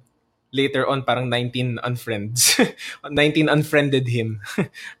then later on, parang 19 unfriends. 19 unfriended him.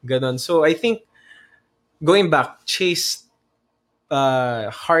 Ganon. So I think, going back, chaste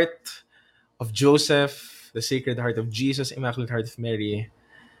heart of Joseph, the Sacred Heart of Jesus, Immaculate Heart of Mary,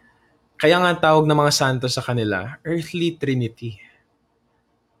 kaya nga ang tawag ng mga santo sa kanila, Earthly Trinity.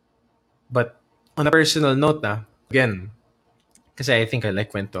 But on a personal note again, kasi I think I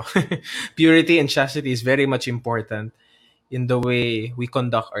like kwento, purity and chastity is very much important in the way we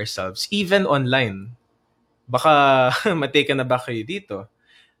conduct ourselves, even online. Baka mateka na ba kayo dito?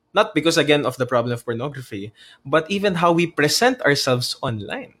 Not because, again, of the problem of pornography, but even how we present ourselves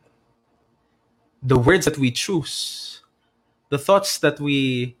online. The words that we choose, the thoughts that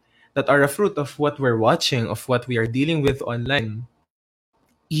are a fruit of what we're watching, of what we are dealing with online,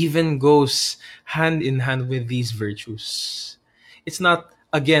 even goes hand in hand with these virtues. It's not,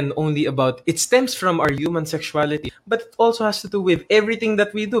 again, only about, it stems from our human sexuality, but it also has to do with everything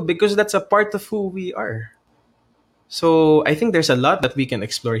that we do because that's a part of who we are. So I think there's a lot that we can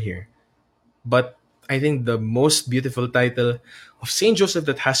explore here. But I think the most beautiful title of Saint Joseph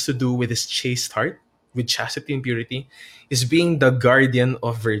that has to do with his chaste heart, with chastity and purity, is being the guardian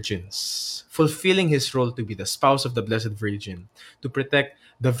of virgins, fulfilling his role to be the spouse of the Blessed Virgin, to protect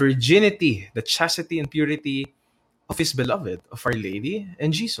the virginity, the chastity and purity of his beloved, of Our Lady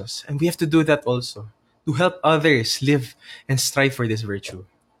and Jesus. And we have to do that also, to help others live and strive for this virtue.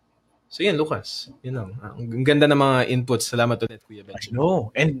 So yun, Lucas. Yun lang. Ang ganda ng mga inputs. Salamat ulit, Kuya I Benjamin.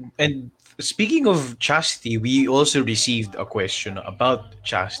 know. And speaking of chastity, we also received a question about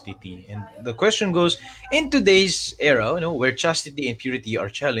chastity. And the question goes, in today's era, where chastity and purity are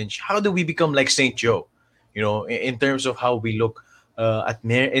challenged, how do we become like Saint Joe? In terms of how we look at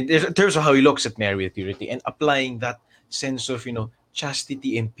Mary, in terms of how he looks at Mary with purity and applying that sense of,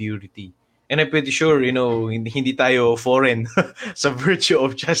 chastity and purity. And I'm pretty sure, hindi tayo foreign sa virtue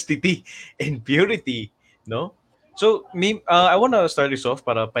of chastity and purity, no? So, I want to start this off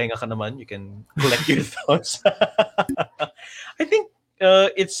para pahinga ka naman. You can collect your thoughts. I think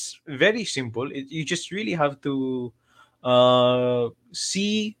it's very simple. You just really have to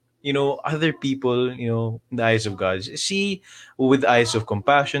see, other people, in the eyes of God. See with the eyes of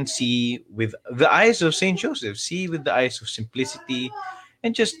compassion. See with the eyes of Saint Joseph. See with the eyes of simplicity,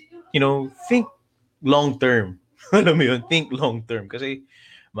 and just think long term. Alam mo yun? Think long term. Kasi,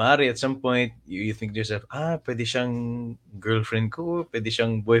 maaari at some point, you think to yourself, pwede siyang girlfriend ko, pwede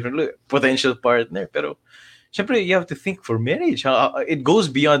siyang boyfriend ko, potential partner. Pero, syempre, you have to think for marriage. It goes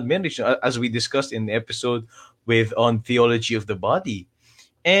beyond marriage, as we discussed in the episode with on theology of the body.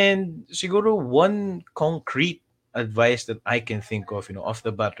 And siguro one concrete advice that I can think of, off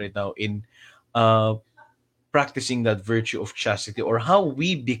the bat right now in uh, practicing that virtue of chastity, or how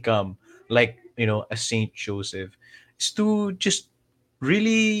we become like, a Saint Joseph, is to just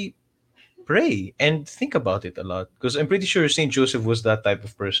really pray and think about it a lot. Because I'm pretty sure Saint Joseph was that type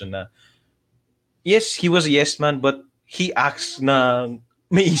of person na, yes, he was a yes man, but he acts na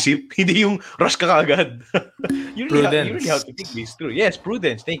may isip, hindi yung rush ka kagad. You really have Prudence. to think this through. Yes,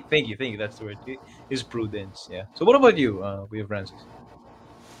 prudence. Thank you. That's the word. Is prudence. Yeah. So what about you, Kuya Francis?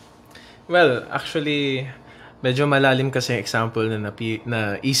 Well, actually, medyo malalim kasi example na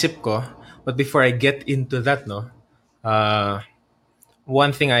isip ko. But before I get into that, no, uh,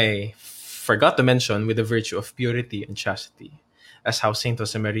 one thing I forgot to mention with the virtue of purity and chastity, as how Saint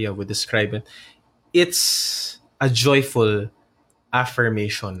Josemaria would describe it, it's a joyful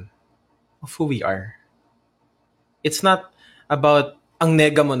affirmation of who we are. It's not about ang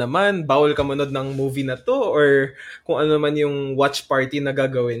nega mo naman, bawal ka manood ng movie na to, or kung ano man yung watch party na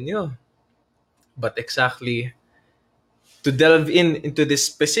gagawin nyo. But exactly, to delve into this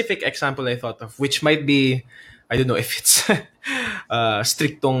specific example I thought of, which might be, I don't know if it's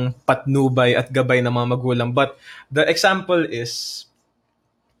striktong patnubay at gabay ng mga magulang, but the example is,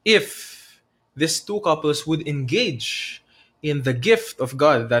 if these two couples would engage in the gift of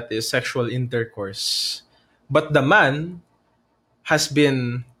God, that is sexual intercourse, but the man has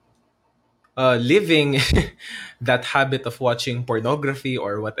been living that habit of watching pornography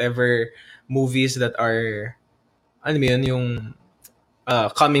or whatever movies that are, ano mo yun, yung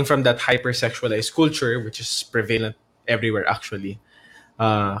coming from that hypersexualized culture which is prevalent everywhere actually.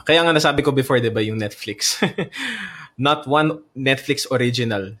 Kaya nga nasabi ko before, 'di ba, yung Netflix. Not one Netflix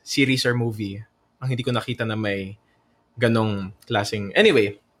original series or movie ang hindi ko nakita na may ganong klaseng.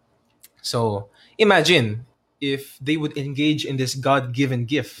 Anyway, so imagine if they would engage in this God-given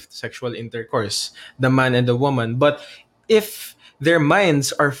gift, sexual intercourse, the man and the woman, but if their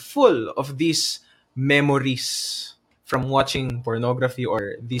minds are full of these memories from watching pornography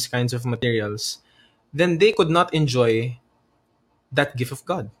or these kinds of materials, then they could not enjoy that gift of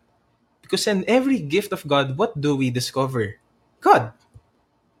God. Because in every gift of God, what do we discover? God,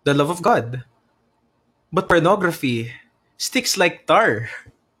 the love of God. But pornography sticks like tar.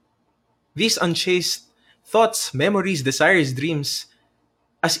 These unchaste thoughts, memories, desires, dreams,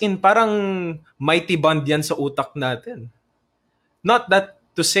 as in parang mighty bond yan sa utak natin. Not that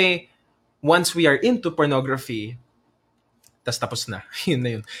to say, once we are into pornography, tas tapos na. Yun na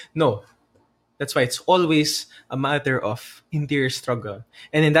yun. No. That's why it's always a matter of interior struggle.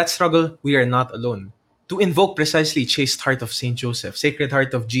 And in that struggle, we are not alone. To invoke precisely chaste heart of Saint Joseph, Sacred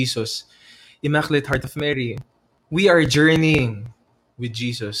Heart of Jesus, Immaculate Heart of Mary, we are journeying with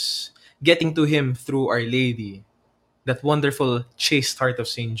Jesus, getting to Him through Our Lady, that wonderful chaste heart of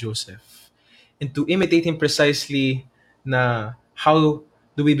Saint Joseph. And to imitate him precisely, na how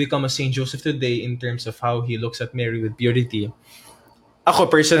do we become a Saint Joseph today in terms of how he looks at Mary with purity. Ako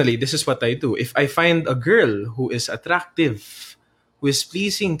personally, this is what I do. If I find a girl who is attractive, who is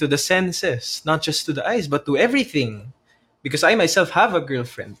pleasing to the senses, not just to the eyes, but to everything, because I myself have a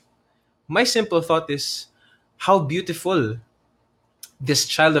girlfriend, my simple thought is how beautiful this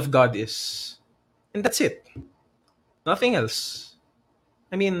child of God is. And that's it. Nothing else.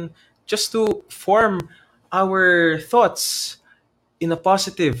 I mean, just to form our thoughts in a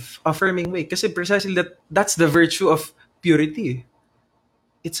positive, affirming way. Kasi precisely that's the virtue of purity.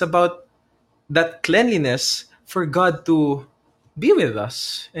 It's about that cleanliness for God to be with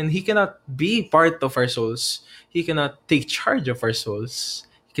us. And He cannot be part of our souls. He cannot take charge of our souls.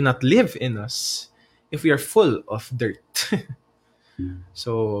 He cannot live in us if we are full of dirt.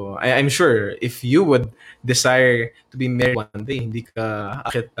 So, I'm sure if you would desire to be married one day, hindi ka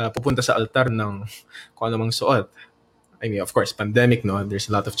pupunta sa altar ng kung ano mang suot. I mean, of course, pandemic, no? There's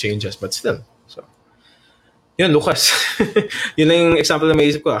a lot of changes, but still. So, yun, Lucas. Yun lang yung example na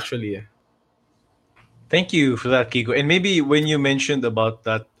maisip ko, actually. Thank you for that, Kiko. And maybe when you mentioned about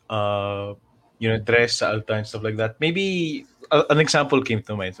that, dress sa altar and stuff like that, maybe an example came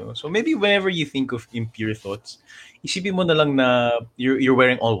to mind. So maybe whenever you think of impure thoughts, isipin mo na lang na you're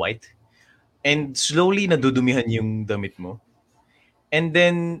wearing all white and slowly nadudumihan yung damit mo. And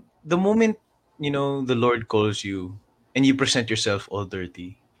then the moment, the Lord calls you and you present yourself all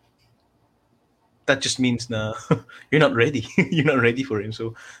dirty, that just means na you're not ready. You're not ready for him.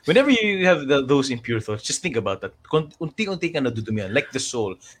 So whenever you have those impure thoughts, just think about that. Unti-unti ka nadudumihan, like the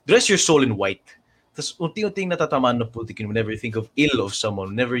soul. Dress your soul in white. Tapos unti-unting natatamaan ng putikin whenever you think of ill of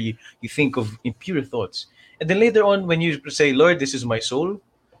someone, whenever you think of impure thoughts. And then later on, when you say, Lord, this is my soul,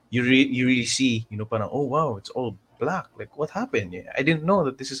 you really see, parang, oh wow, it's all black. Like, what happened? Yeah, I didn't know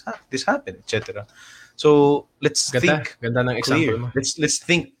that this happened, etc. So let's Ganda. think Ganda ng example clear. mo. Let's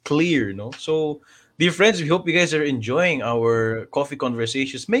think clear, no? So, dear friends, we hope you guys are enjoying our coffee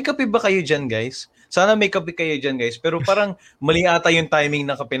conversations. May kape ba kayo dyan, guys? Sana may kape kayo dyan, guys. Pero parang mali ata yung timing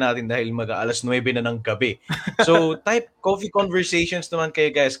ng kape natin dahil mag-aalas 9 na ng gabi. So, type coffee conversations naman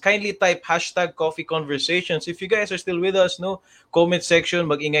kayo, guys. Kindly type hashtag coffee conversations. If you guys are still with us, no? Comment section.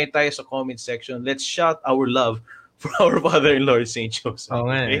 Mag-ingay tayo sa comment section. Let's shout our love for our Father-in-Lord, Saint Joseph. Oo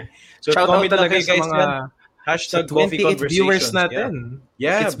nga eh. Okay? So, Shoutout comment lang talaga kayo, sa guys, mga yan. sa Hashtag coffee 28 viewers conversations. Yeah. natin.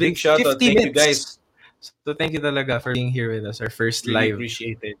 Yeah, It's been big shout out. 50 Thank you, minutes. guys. So thank you talaga for being here with us, our first Really live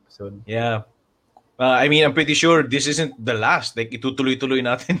appreciate it. episode. Yeah. I mean, I'm pretty sure this isn't the last. Like, itutuloy-tuloy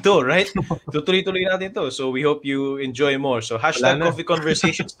natin to, right? Itutuloy-tuloy natin to. So, we hope you enjoy more. So, Wala hashtag na. coffee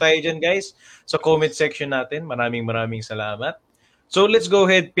conversations tayo dyan, guys. Sa comment section natin. Maraming salamat. So, let's go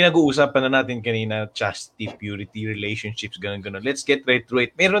ahead. Pinag-uusapan na natin kanina, chastity, purity, relationships, ganun. Let's get right to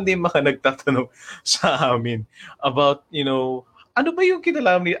it. Meron din mga nagtatanong sa amin about, ano ba yung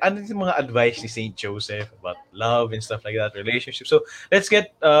kinalaman ni, ano yung mga advice ni Saint Joseph about love and stuff like that, relationships. So, let's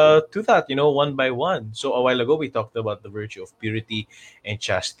get to that, one by one. So, a while ago, we talked about the virtue of purity and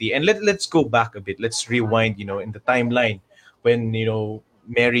chastity. And let's go back a bit. Let's rewind, in the timeline when,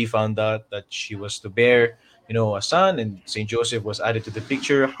 Mary found out that she was to bear, a son, and Saint Joseph was added to the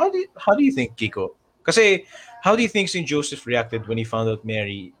picture. How do you think, Kiko? Kasi, how do you think Saint Joseph reacted when he found out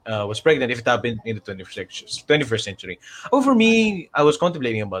Mary was pregnant if it happened in the 21st century? Oh, for me, I was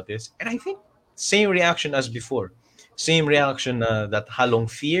contemplating about this, and I think same reaction as before. Same reaction, that halong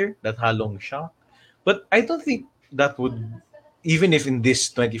fear, that halong shock. But I don't think that would, even if in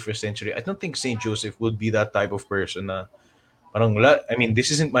this 21st century, I don't think Saint Joseph would be that type of person. Parang I mean, this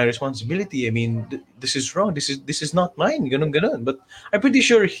isn't my responsibility. I mean, this is wrong. This is not mine. Ganun. But I'm pretty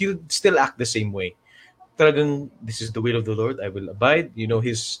sure he'll still act the same way. Talagang, this is the will of the Lord. I will abide.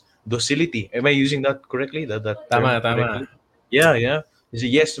 His docility. Am I using that correctly? That term Tama. correctly? Yeah. He's a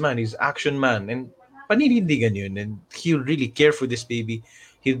yes man. He's action man. And paninindigan yun. And he'll really care for this baby.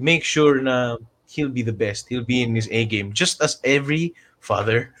 He'll make sure na he'll be the best. He'll be in his A game. Just as every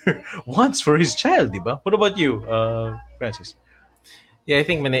father wants for his child, di ba? What about you, Francis? Yeah, I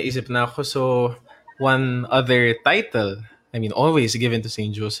think may naisip na ako. So, one other title, I mean, always given to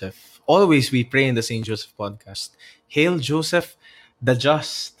Saint Joseph. Always we pray in the Saint Joseph podcast. Hail Joseph, the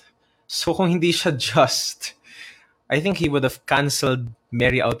just. So, kung hindi siya just, I think he would have canceled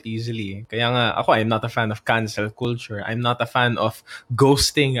Mary out easily. Kaya nga, ako, I'm not a fan of cancel culture. I'm not a fan of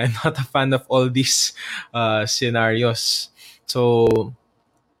ghosting. I'm not a fan of all these scenarios. So,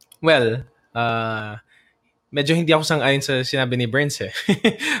 well, medyo hindi ako sang-ayon sa sinabi ni Burns eh.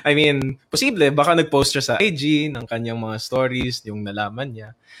 I mean, posible, baka nag-post siya sa IG ng kanyang mga stories, yung nalaman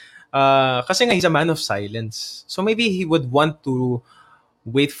niya. Kasi nga, he's a man of silence. So maybe he would want to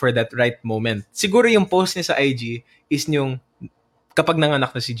wait for that right moment. Siguro yung post niya sa IG is yung kapag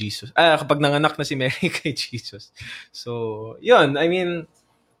nanganak na si Jesus. Kapag nanganak na si Mary kay Jesus. So, yun. I mean,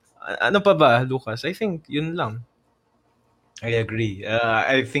 ano pa ba, Lucas? I think yun lang. I agree.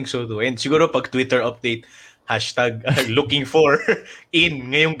 I think so too. And siguro pag Twitter update, hashtag looking for in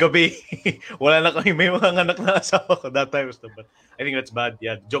ngayong gabi. Wala na kami, may mga anak na asawa ko. That time was the but I think that's bad.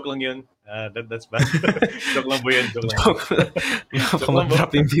 Yeah, joke lang yun. That's bad. Joke lang po yun. Joke lang. Joke lang po.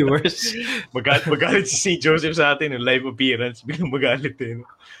 Dropping viewers. Magalit si St. Joseph sa atin yung live appearance. Biglang magalit eh.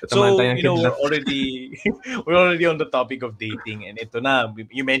 Tatamaan So, tayo ng kidlat. we're already on the topic of dating. And ito na,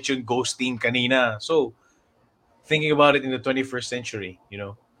 you mentioned ghosting kanina. So, thinking about it in the 21st century,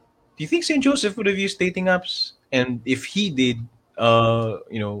 do you think St. Joseph would have used dating apps? And if he did,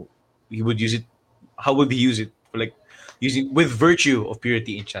 he would use it. How would he use it? Like using with virtue of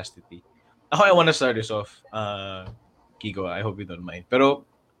purity and chastity. How I want to start this off, Kiko. I hope you don't mind. Pero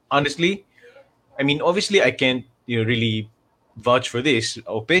honestly, I mean, obviously, I can't really vouch for this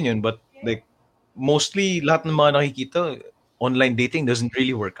opinion, but like mostly lahat ng mga nakikita, online dating doesn't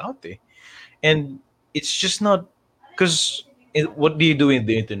really work out eh. And it's just not because what do you do in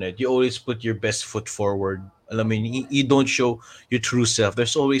the internet? You always put your best foot forward. I mean, you don't show your true self.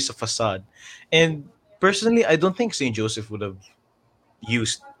 There's always a facade. And personally, I don't think St. Joseph would have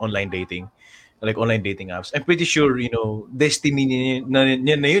used online dating. like online dating apps, I'm pretty sure, destiny niya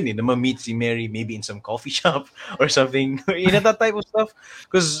na yun na ma-meet si Mary maybe in some coffee shop or something, that type of stuff.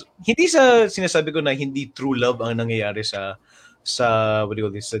 Because hindi sa sinasabi ko na hindi true love ang nangyayari sa what do you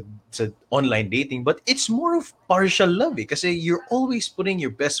call this, sa online dating, but it's more of partial love kasi you're always putting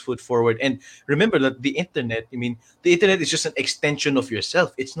your best foot forward. And remember that the internet is just an extension of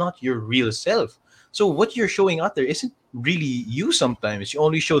yourself. It's not your real self. So what you're showing out there isn't really you. Sometimes you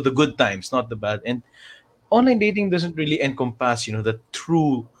only show the good times, not the bad. And online dating doesn't really encompass, the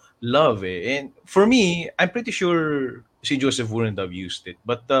true love. And for me, I'm pretty sure si Joseph wouldn't have used it.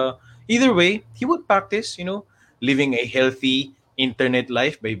 But either way, he would practice, living a healthy internet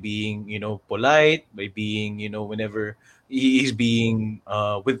life by being, polite, by being, whenever he's being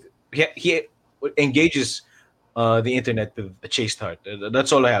he engages the internet with a chaste heart.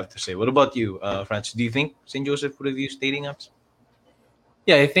 That's all I have to say. What about you, Francis? Do you think St. Joseph would have used dating apps?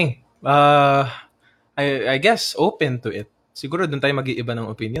 Yeah, I think, I guess, open to it. Siguro doon tayo mag-iiba ng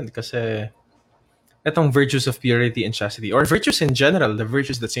opinion kasi itong virtues of purity and chastity, or virtues in general, the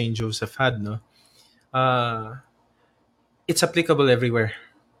virtues that Saint Joseph had, no? Uh, it's applicable everywhere.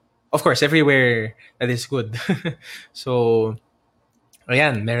 Of course, everywhere that is good. So,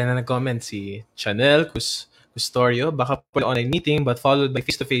 ayan, meron na nag-comment si Chanel Custorio, baka po online meeting but followed by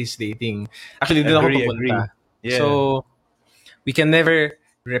face-to-face dating. Actually, doon ako Agree. papunta. Yeah. So, we can never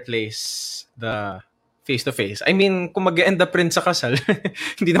replace the face-to-face. I mean, kung mag-end up rin sa kasal,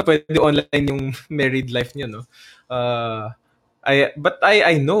 hindi na pwede online yung married life niyo, no? But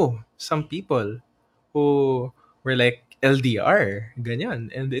I know some people who were like LDR, ganyan.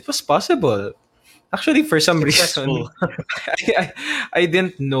 And it was possible. Actually, for some Successful. reason, I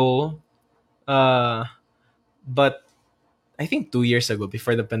didn't know. Uh, but I think 2 years ago,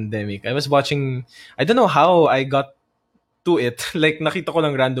 before the pandemic, I was watching. I don't know how I got to it. Like, nakita ko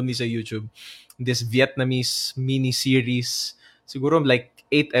lang randomly sa YouTube this Vietnamese mini series. Siguro like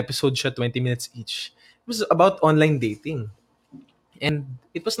 8 episodes siya, 20 minutes each. It was about online dating. And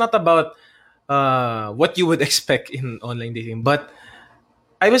it was not about what you would expect in online dating. But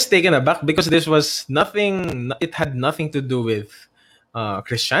I was taken aback because this was nothing, it had nothing to do with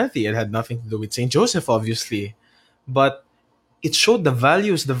Christianity. It had nothing to do with St. Joseph, obviously. But it showed the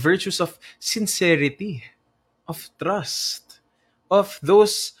values, the virtues of sincerity, of trust, of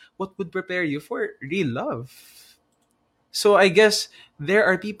those what would prepare you for real love. So I guess there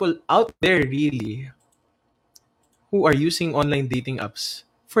are people out there really who are using online dating apps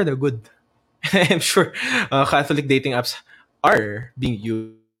for the good. I'm sure Catholic dating apps are being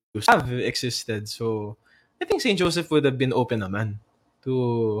used, have existed. So I think St. Joseph would have been open naman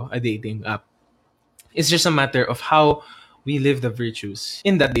to a dating app. It's just a matter of how we live the virtues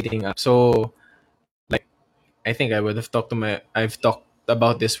in that dating app. So like I think I've talked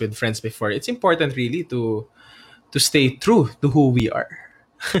about this with friends before. It's important really to stay true to who we are.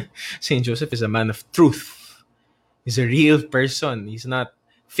 Saint Joseph is a man of truth. He's a real person. He's not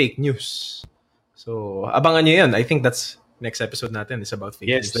fake news. So abangan nyo yun. I think that's next episode natin is about fake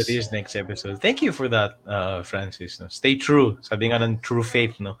Yes, that news. is next episode. Thank you for that, Francis. No? Stay true. Sabi nga ng True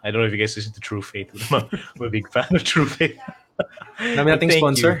Faith, no? I don't know if you guys listen to True Faith. I'm a big fan of True Faith. Dami But nating thank you.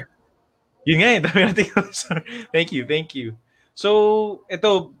 sponsor. Yun nga eh, dami nating sponsor. Thank you. So,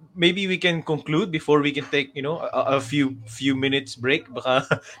 ito, maybe we can conclude before we can take, a few minutes break. Baka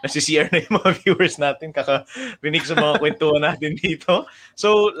nasi-CR na yung mga viewers natin rinig sa mga kwentuhan natin dito.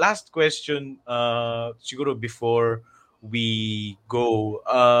 So, last question, siguro before we go,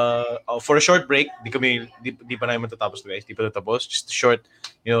 for a short break, di pa namin matatapos to, guys. Di pa tatapos. Just a short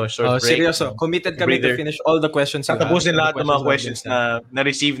break. Seryoso. Committed kami to Breather. finish all the questions you have. Tatapusin All the lahat ng mga that have been questions sent. na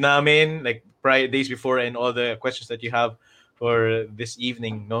receive namin like prior days before, and all the questions that you have for this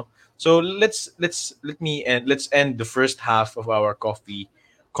evening, no? So let's end the first half of our coffee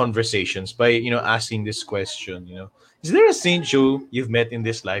conversations by, asking this question, is there a Saint Joe you've met in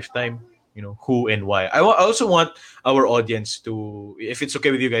this lifetime? Who and why? I also want our audience to, if it's okay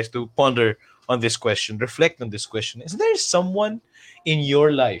with you guys, to ponder on this question, reflect on this question. Is there someone in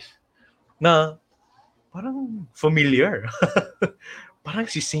your life na parang familiar? Parang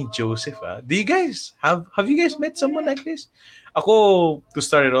si Saint Joseph, ah. Do you guys have you guys met someone like this? Ako, to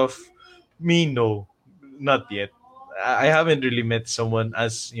start it off, me no, not yet. I haven't really met someone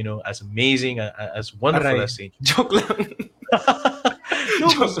as, as amazing, as wonderful as Aray. Saint. Joke lang. No,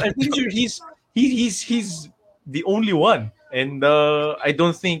 Joke because I'm pretty lang. sure he's the only one, and I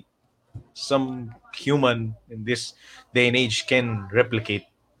don't think some human in this day and age can replicate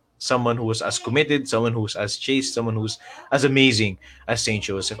someone who is as committed, someone who's as chaste, someone who's as amazing as Saint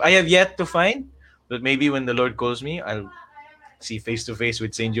Joseph. I have yet to find, but maybe when the Lord calls me, see face to face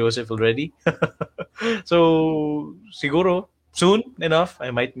with St. Joseph already. So siguro soon enough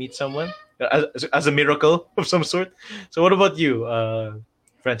I might meet someone as a miracle of some sort. So what about you,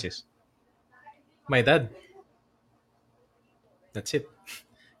 Francis? My dad. That's it.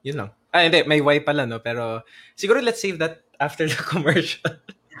 Yun lang. Hindi. May why pala, no? Pero, siguro let's save that after the commercial.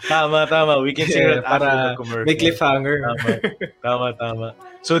 Tama. We can sing that after the Para may commercial. cliffhanger. Tama.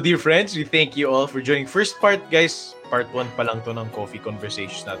 So, dear friends, we thank you all for joining. First part, guys, part 1 pa lang to ng coffee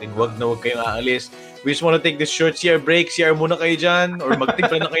conversations natin. Wag na wag kayong aalis. We just want to take this short CR break. CR muna kayo dyan or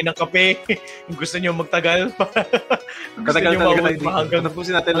magtimpla na kayo ng kape. Kung gusto nyo magtagal. Kung gusto Katagal nyo talaga mawag tayo pa dito.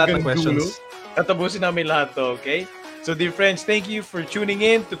 Tapusin natin lahat ng questions. Tatapusin namin lahat to, okay? So, dear friends, thank you for tuning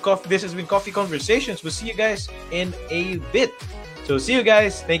in to Coffee. This has been Coffee Conversations. We'll see you guys in a bit. So, see you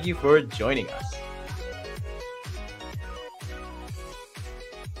guys. Thank you for joining us.